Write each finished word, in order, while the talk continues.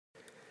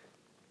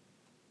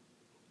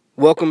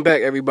Welcome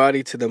back,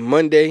 everybody, to the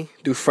Monday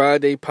through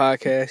Friday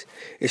podcast.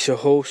 It's your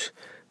host,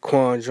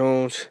 Quan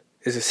Jones.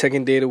 It's the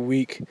second day of the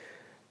week.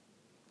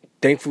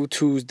 Thankful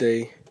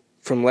Tuesday.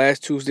 From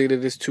last Tuesday to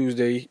this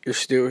Tuesday, you're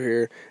still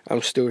here.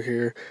 I'm still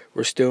here.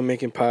 We're still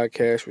making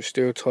podcasts. We're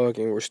still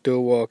talking. We're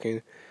still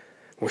walking.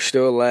 We're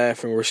still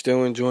laughing. We're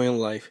still enjoying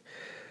life.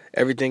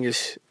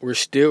 We're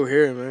still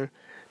here, man.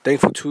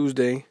 Thankful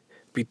Tuesday.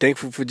 Be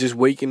thankful for just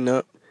waking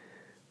up.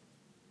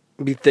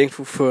 Be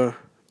thankful for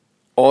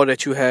all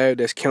that you have.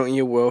 That's counting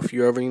your wealth.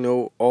 You already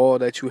know all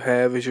that you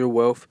have is your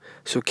wealth.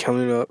 So count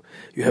it up.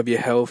 You have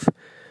your health,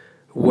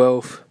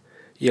 wealth,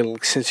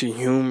 your sense of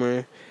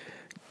humor,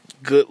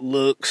 good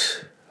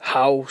looks,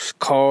 house,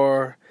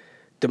 car,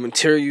 the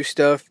material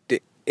stuff,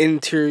 the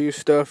interior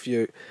stuff,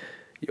 your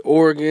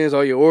organs,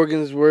 all your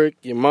organs work,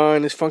 your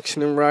mind is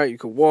functioning right, you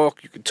can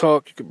walk, you can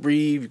talk, you can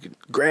breathe, you can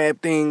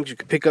grab things, you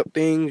can pick up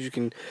things,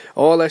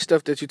 all that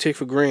stuff that you take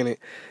for granted,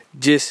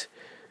 just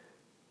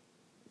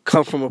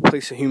come from a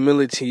place of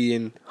humility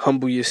and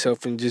humble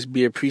yourself and just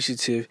be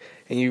appreciative,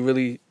 and you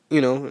really,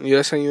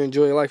 that's how you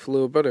enjoy life a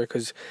little better,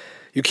 because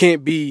you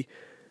can't be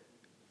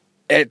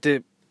at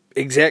the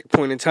exact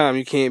point in time,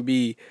 you can't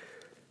be,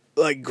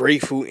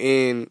 grateful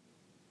and,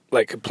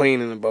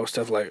 complaining about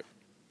stuff,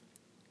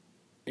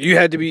 you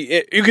had to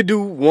be, you could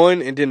do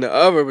one and then the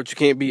other, but you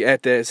can't be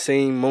at that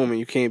same moment.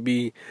 You can't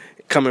be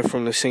coming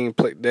from the same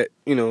place,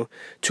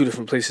 two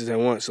different places at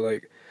once.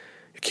 You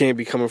can't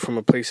be coming from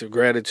a place of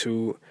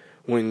gratitude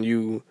when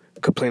you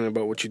complaining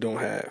about what you don't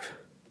have.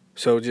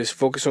 So just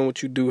focus on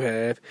what you do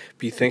have.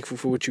 Be thankful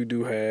for what you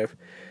do have.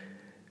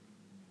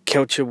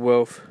 Count your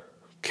wealth.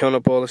 Count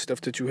up all the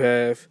stuff that you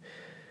have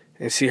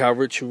and see how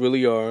rich you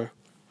really are.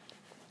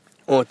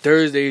 On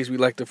Thursdays, we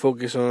like to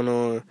focus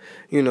on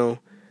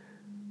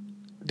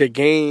the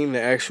game,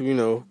 the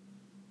actual,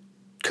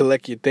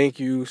 collect your thank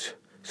yous.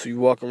 So you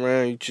walk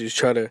around, you just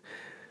try to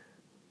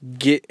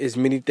get as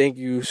many thank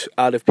yous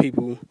out of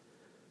people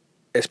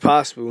as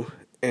possible.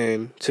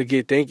 And to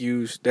get thank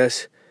yous,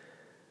 that's,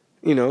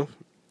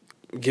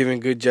 giving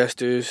good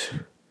gestures,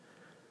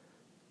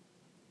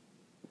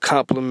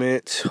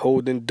 compliments,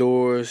 holding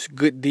doors.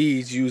 Good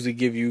deeds usually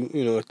give you,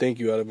 a thank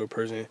you out of a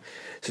person.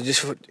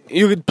 So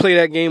you could play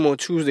that game on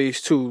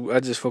Tuesdays too. I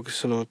just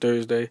focus on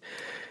Thursday.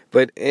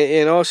 But,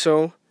 and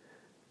also,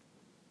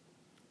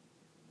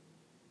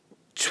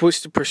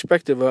 switch the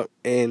perspective up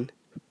and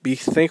be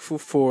thankful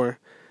for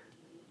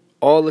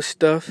all the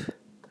stuff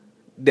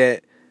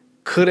that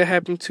could have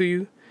happened to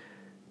you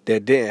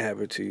that didn't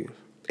happen to you.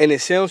 And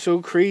it sounds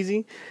so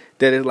crazy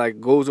that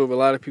it goes over a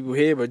lot of people's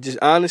head, but just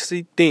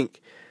honestly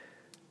think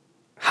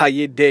how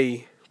your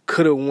day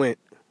could have went,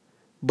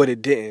 but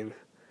it didn't.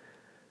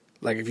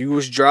 If you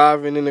was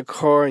driving in a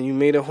car and you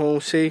made it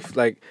home safe,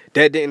 that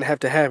didn't have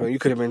to happen. You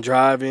could have been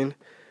driving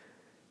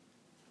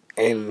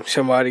and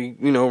somebody,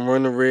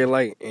 run the red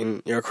light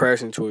and y'all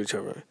crash into each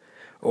other.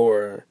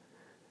 Or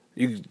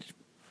you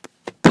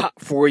pop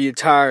 4 of your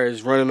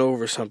tires running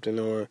over something.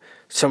 Or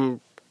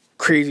some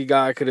crazy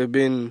guy could have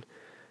been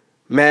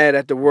mad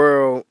at the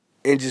world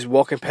and just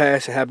walking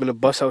past and happened to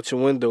bust out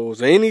your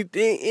windows. Or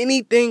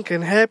anything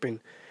can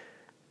happen.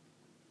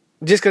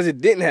 Just because it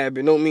didn't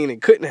happen don't mean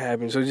it couldn't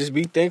happen. So just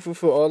be thankful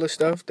for all the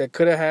stuff that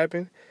could have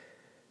happened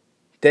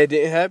that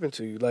didn't happen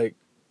to you.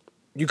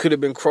 You could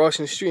have been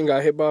crossing the street and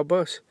got hit by a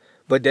bus,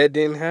 but that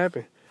didn't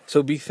happen.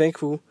 So be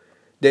thankful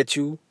that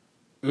you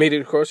made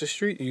it across the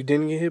street. You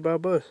didn't get hit by a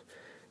bus.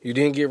 You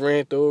didn't get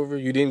ran over.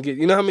 You didn't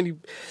get... how many...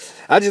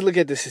 I just look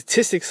at the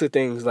statistics of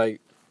things.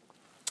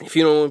 If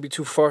you don't want to be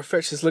too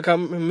far-fetched, just look how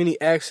many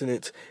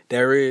accidents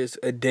there is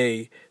a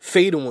day.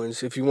 Fatal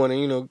ones, if you want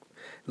to,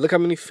 look how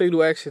many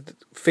fatal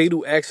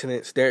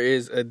accidents there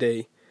is a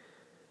day.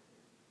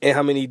 And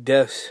how many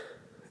deaths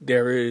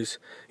there is,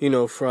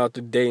 throughout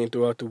the day and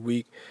throughout the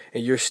week.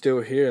 And you're still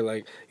here.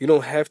 You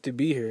don't have to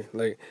be here.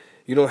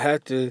 You don't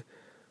have to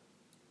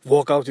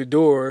walk out the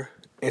door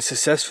and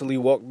successfully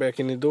walk back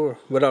in the door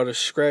without a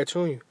scratch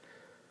on you.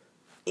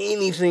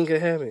 Anything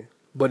could happen,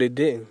 but it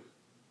didn't.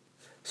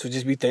 So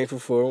just be thankful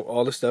for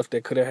all the stuff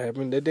that could have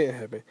happened that didn't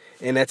happen.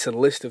 And that's a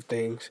list of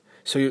things.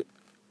 So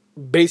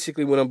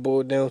basically what I'm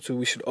boiled down to,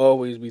 we should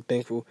always be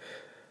thankful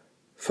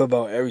for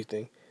about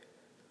everything.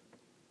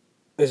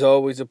 There's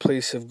always a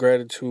place of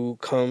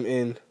gratitude come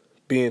in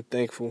being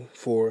thankful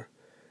for.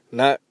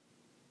 Not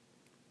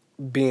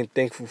being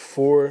thankful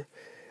for,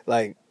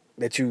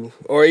 that you...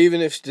 Or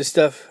even if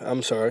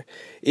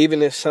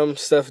even if some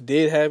stuff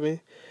did happen,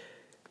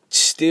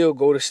 still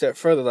go the step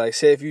further.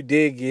 Say if you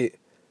did get...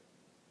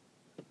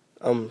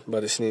 I'm about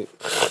to sneeze.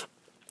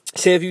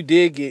 Say if you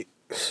did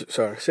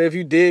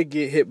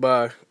get hit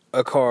by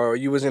a car, or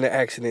you was in an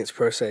accident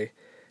per se.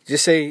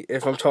 Just say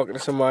if I'm talking to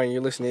somebody and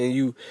you're listening and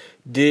you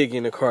did get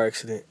in a car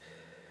accident,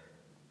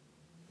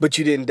 but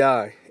you didn't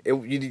die.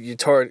 Your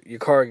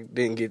car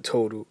didn't get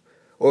totaled.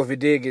 Or if it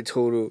did get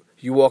totaled,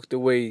 you walked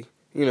away,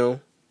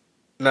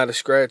 not a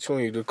scratch on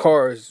you. The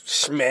car is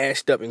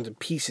smashed up into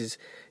pieces.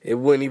 It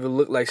wouldn't even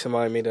look like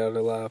somebody made it out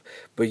alive.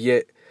 But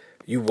yet,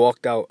 you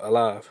walked out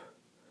alive.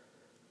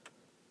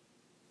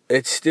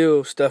 it's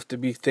still stuff to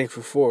be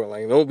thankful for.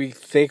 Like, don't be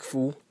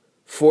thankful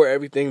for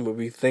everything, but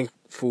be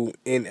thankful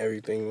in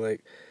everything.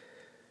 Like,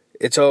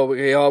 it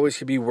always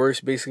could be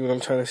worse, basically what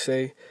I'm trying to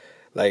say.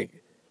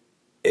 Like,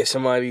 if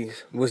somebody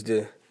was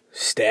to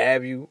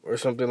stab you or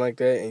something like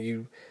that, and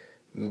you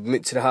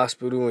went to the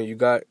hospital and you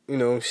got,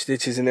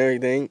 stitches and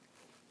everything,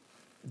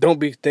 don't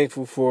be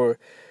thankful for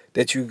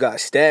that you got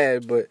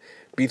stabbed, but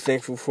be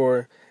thankful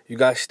for you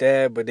got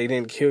stabbed, but they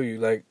didn't kill you.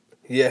 Like,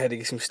 yeah, I had to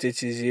get some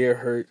stitches, yeah, it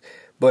hurt,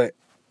 but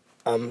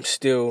I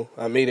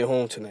made it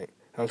home tonight.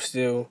 I'm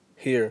still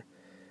here.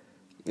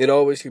 It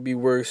always could be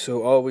worse,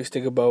 so always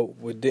think about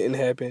what didn't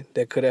happen,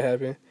 that could have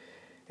happened,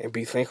 and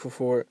be thankful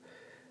for it.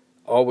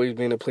 Always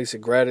be in a place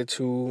of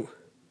gratitude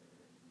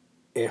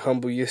and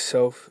humble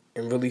yourself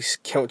and really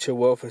count your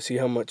wealth and see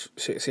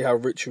how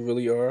rich you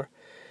really are.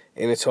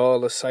 And it's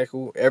all a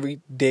cycle.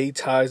 Every day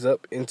ties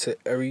up into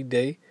every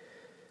day,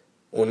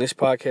 on this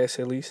podcast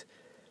at least.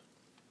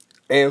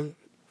 And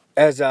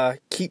as I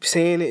keep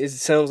saying it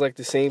sounds like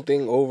the same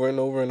thing over and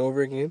over and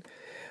over again.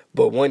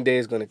 But one day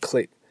it's going to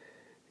click.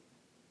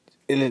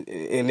 And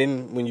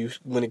then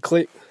when it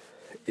click,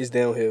 it's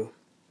downhill.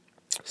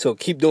 So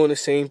keep doing the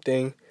same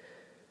thing.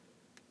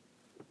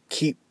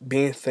 Keep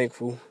being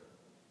thankful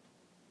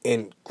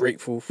and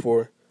grateful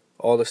for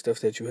all the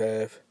stuff that you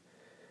have.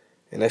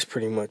 And that's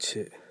pretty much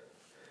it.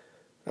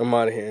 I'm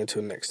out of here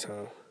until next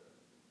time.